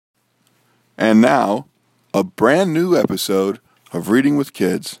And now, a brand new episode of Reading with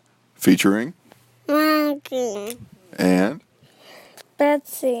Kids, featuring Maggie and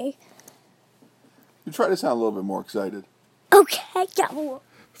Betsy. you try to sound a little bit more excited. Okay, go.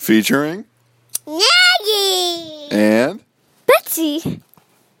 Featuring Maggie and Betsy.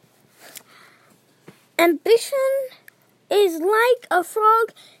 Ambition is like a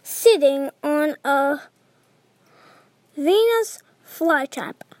frog sitting on a Venus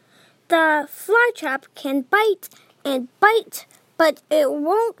flytrap. The flytrap can bite and bite, but it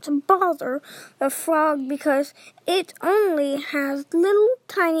won't bother the frog because it only has little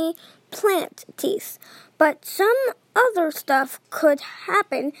tiny plant teeth. But some other stuff could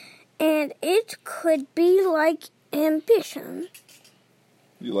happen, and it could be like ambition.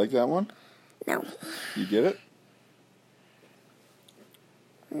 you like that one? No. You get it?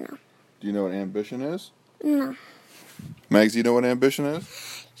 No. Do you know what ambition is? No. Mags, do you know what ambition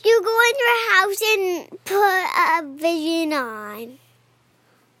is? You go in your house and put a vision on.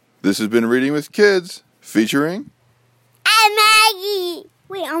 This has been Reading with Kids, featuring And Maggie.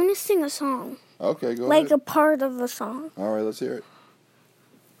 Wait, I want to sing a song. Okay, go Like ahead. a part of a song. All right, let's hear it.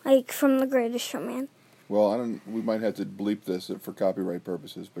 Like from The Greatest Showman. Well, we might have to bleep this for copyright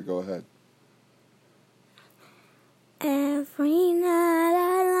purposes, but go ahead. Every night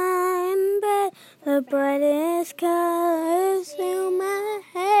I lie in bed, the brightest colors fill my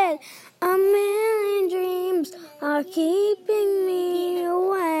head. A million dreams are keeping me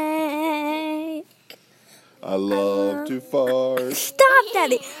awake. I love to fart. Stop,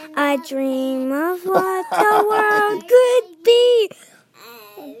 Daddy! I dream of what the world could be.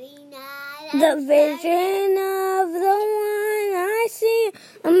 The vision of the one I see.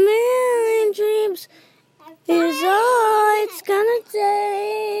 A million dreams is all it's gonna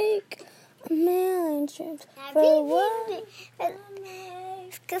take. A million dreams for what?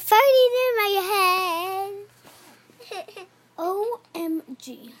 Farting in my head.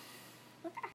 OMG.